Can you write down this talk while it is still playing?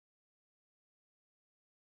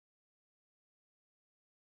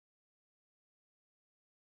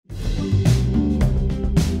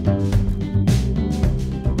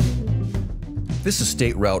This is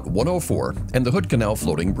State Route 104 and the Hood Canal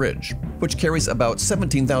Floating Bridge, which carries about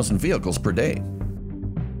 17,000 vehicles per day.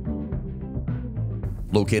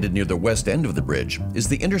 Located near the west end of the bridge is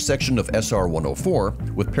the intersection of SR 104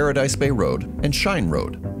 with Paradise Bay Road and Shine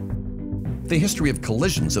Road. The history of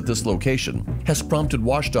collisions at this location has prompted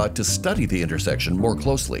WashDOT to study the intersection more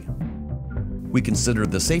closely. We consider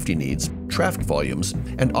the safety needs, traffic volumes,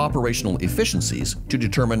 and operational efficiencies to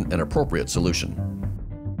determine an appropriate solution.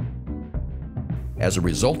 As a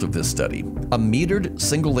result of this study, a metered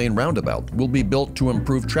single-lane roundabout will be built to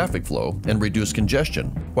improve traffic flow and reduce congestion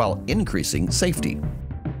while increasing safety.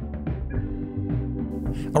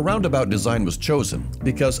 A roundabout design was chosen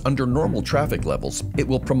because under normal traffic levels, it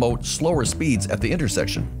will promote slower speeds at the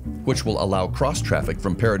intersection, which will allow cross-traffic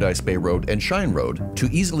from Paradise Bay Road and Shine Road to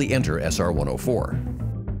easily enter SR 104.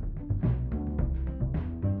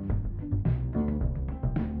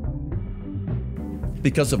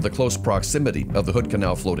 Because of the close proximity of the Hood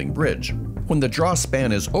Canal Floating Bridge, when the draw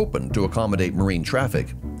span is open to accommodate marine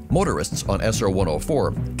traffic, motorists on SR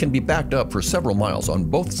 104 can be backed up for several miles on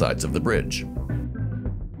both sides of the bridge.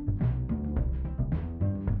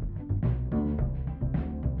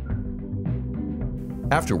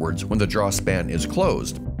 Afterwards, when the draw span is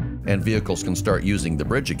closed and vehicles can start using the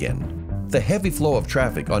bridge again, the heavy flow of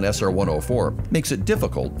traffic on SR 104 makes it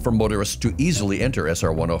difficult for motorists to easily enter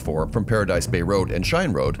SR 104 from Paradise Bay Road and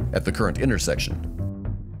Shine Road at the current intersection.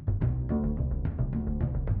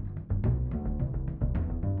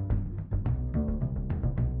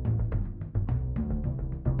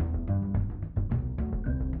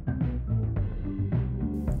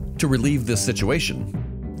 To relieve this situation,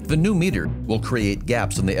 the new meter will create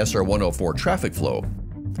gaps in the SR 104 traffic flow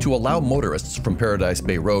to allow motorists from Paradise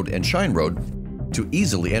Bay Road and Shine Road to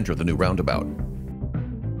easily enter the new roundabout.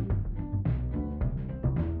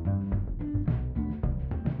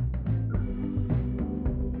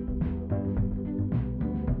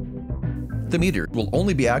 The meter will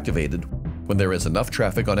only be activated when there is enough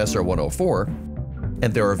traffic on SR 104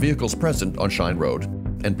 and there are vehicles present on Shine Road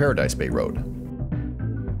and Paradise Bay Road.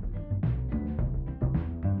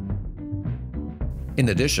 In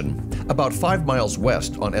addition, about 5 miles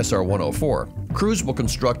west on SR 104, crews will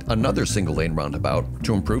construct another single-lane roundabout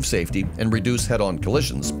to improve safety and reduce head-on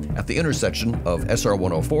collisions at the intersection of SR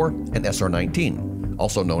 104 and SR 19,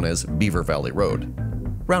 also known as Beaver Valley Road.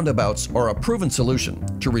 Roundabouts are a proven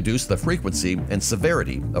solution to reduce the frequency and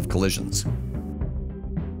severity of collisions.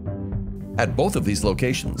 At both of these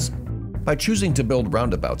locations, by choosing to build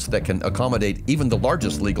roundabouts that can accommodate even the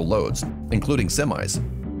largest legal loads, including semis,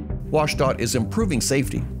 WashDOT is improving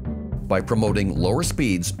safety by promoting lower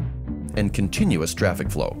speeds and continuous traffic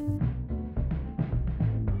flow.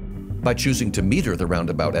 By choosing to meter the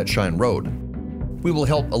roundabout at Shine Road, we will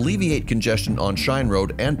help alleviate congestion on Shine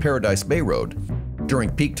Road and Paradise Bay Road during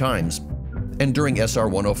peak times and during SR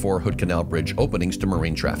 104 Hood Canal Bridge openings to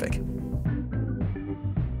marine traffic.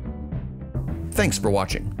 Thanks for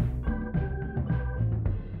watching.